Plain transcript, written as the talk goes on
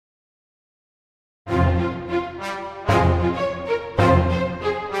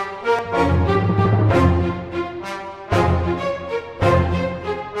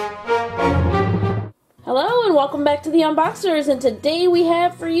welcome back to the Unboxers, and today we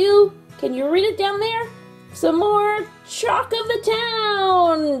have for you, can you read it down there? Some more Chalk of the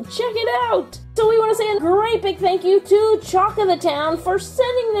Town! Check it out! So we want to say a great big thank you to Chalk of the Town for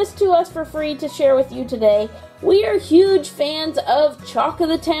sending this to us for free to share with you today. We are huge fans of Chalk of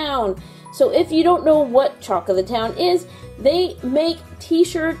the Town. So if you don't know what Chalk of the Town is, they make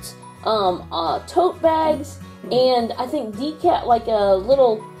t-shirts, tote bags, and I think like a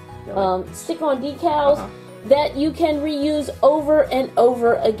little stick-on decals that you can reuse over and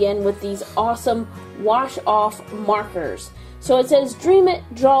over again with these awesome wash-off markers. So it says, dream it,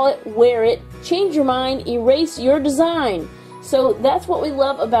 draw it, wear it, change your mind, erase your design. So that's what we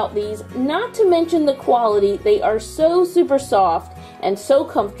love about these, not to mention the quality. They are so super soft and so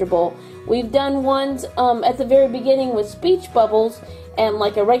comfortable. We've done ones at the very beginning with speech bubbles and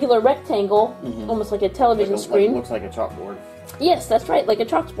like a regular rectangle, almost like a television screen. Looks like a chalkboard. Yes, that's right, like a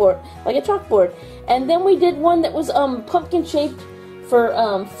chalkboard. And then we did one that was pumpkin shaped for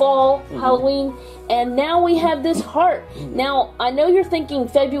fall, Halloween, and now we have this heart. Now, I know you're thinking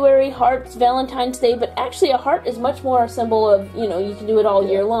February, hearts, Valentine's Day, but actually a heart is much more a symbol of, you know, you can do it all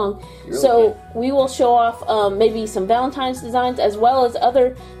year long. So we will show off maybe some Valentine's designs as well as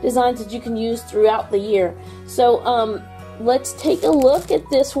other designs that you can use throughout the year. So let's take a look at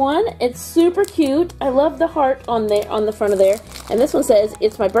this one. It's super cute. I love the heart on the front of there. And this one says,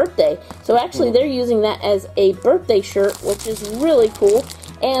 it's my birthday. So actually they're using that as a birthday shirt, which is really cool.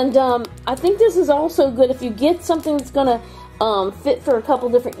 And I think this is also good if you get something that's going to fit for a couple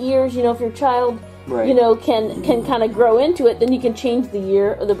different years. You know, if your child, you know, can kind of grow into it, then you can change the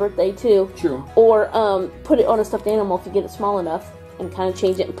year or the birthday too. True. Or put it on a stuffed animal if you get it small enough and kind of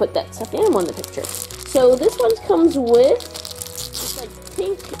change it and put that stuffed animal in the picture. So this one comes with like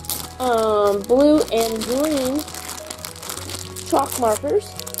pink, blue, and green chalk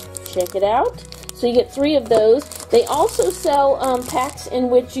markers. Check it out. So you get 3 of those. They also sell packs in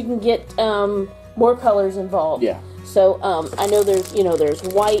which you can get more colors involved. Yeah. So I know there's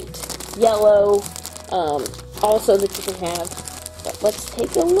white, yellow, also that you can have. But let's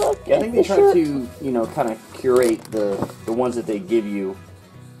take a look. Yeah, I think they try to kind of curate the ones that they give you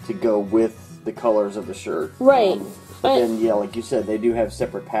to go with the colors of the shirt. Right. But then, yeah, like you said, they do have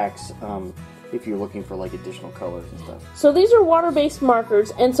separate packs if you're looking for like additional colors and stuff. So these are water-based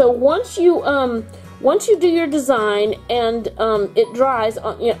markers, and so once you do your design and it dries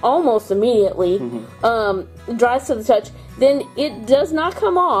almost immediately, it dries to the touch, then it does not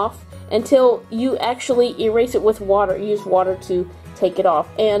come off until you actually erase it with water. Use water to take it off,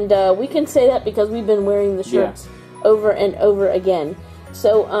 and we can say that because we've been wearing the shirts over and over again.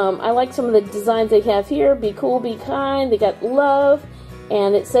 So I like some of the designs they have here. Be cool, be kind. They got love.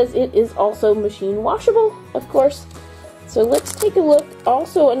 And it says it is also machine washable, of course. So let's take a look.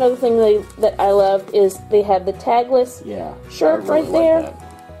 Also, another thing that I love is they have the tagless shirt right there. Like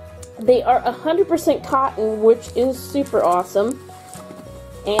they are 100% cotton, which is super awesome.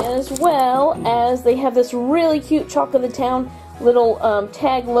 As well as they have this really cute Chalk of the Town little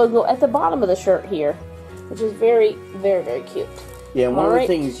tag logo at the bottom of the shirt here, which is very, very, very cute. Yeah, and one of the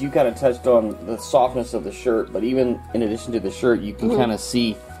things you kind of touched on, the softness of the shirt, but even in addition to the shirt, you can kind of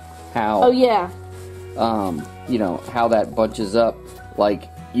see how, you know, how that bunches up. Like,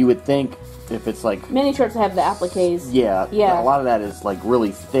 you would think if it's like... Many shirts have the appliques. Yeah, a lot of that is like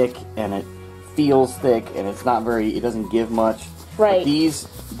really thick, and it feels thick, and it's not very, it doesn't give much. Right. But these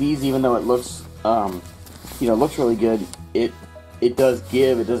even though it looks, looks really good, it does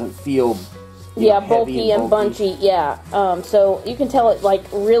give, it doesn't feel... bulky and bunchy, so you can tell it like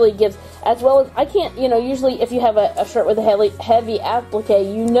really gives, as well as, I can't, usually if you have a shirt with a heavy applique,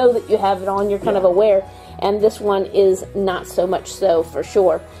 you know that you have it on, you're kind of aware, and this one is not so much so, for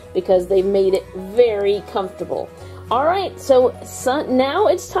sure, because they've made it very comfortable. Alright, so now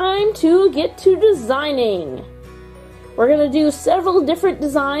it's time to get to designing. We're going to do several different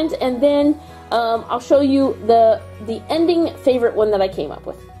designs, and then I'll show you the ending favorite one that I came up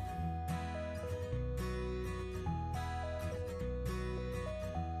with.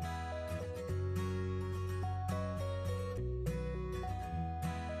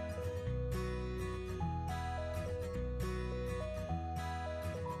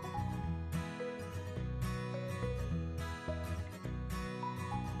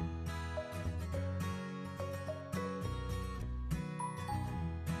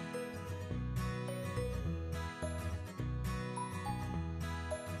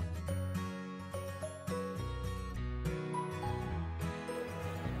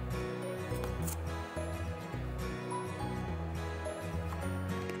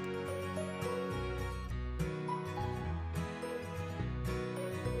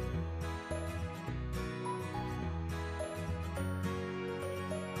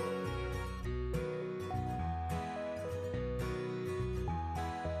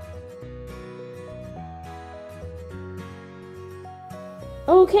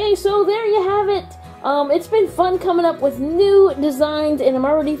 Okay, so there you have it. It's been fun coming up with new designs, and I'm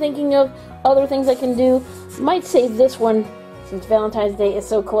already thinking of other things I can do. Might save this one since Valentine's Day is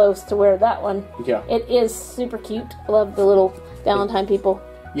so close to wear that one. Yeah. It is super cute. I love the little Valentine people.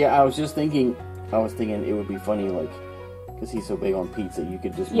 Yeah, I was thinking it would be funny, like, because he's so big on pizza, you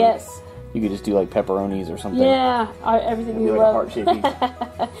could just you could just do like pepperonis or something. Yeah, everything you love. Like a heart-shaped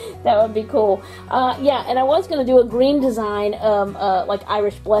pizza. That would be cool. Yeah, and I was going to do a green design, like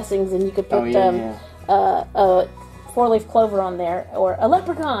Irish blessings, and you could put a four-leaf clover on there, or a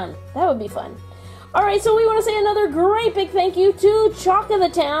leprechaun. That would be fun. Alright, so we want to say another great big thank you to Chalk of the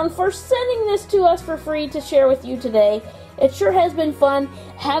Town for sending this to us for free to share with you today. It sure has been fun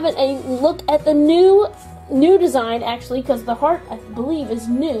having a look at the new design, actually, because the heart, I believe, is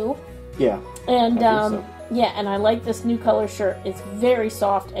new. Yeah. And yeah, and I like this new color shirt. It's very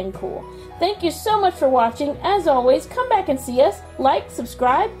soft and cool. Thank you so much for watching. As always, come back and see us, like,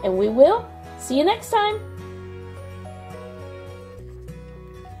 subscribe, and we will see you next time.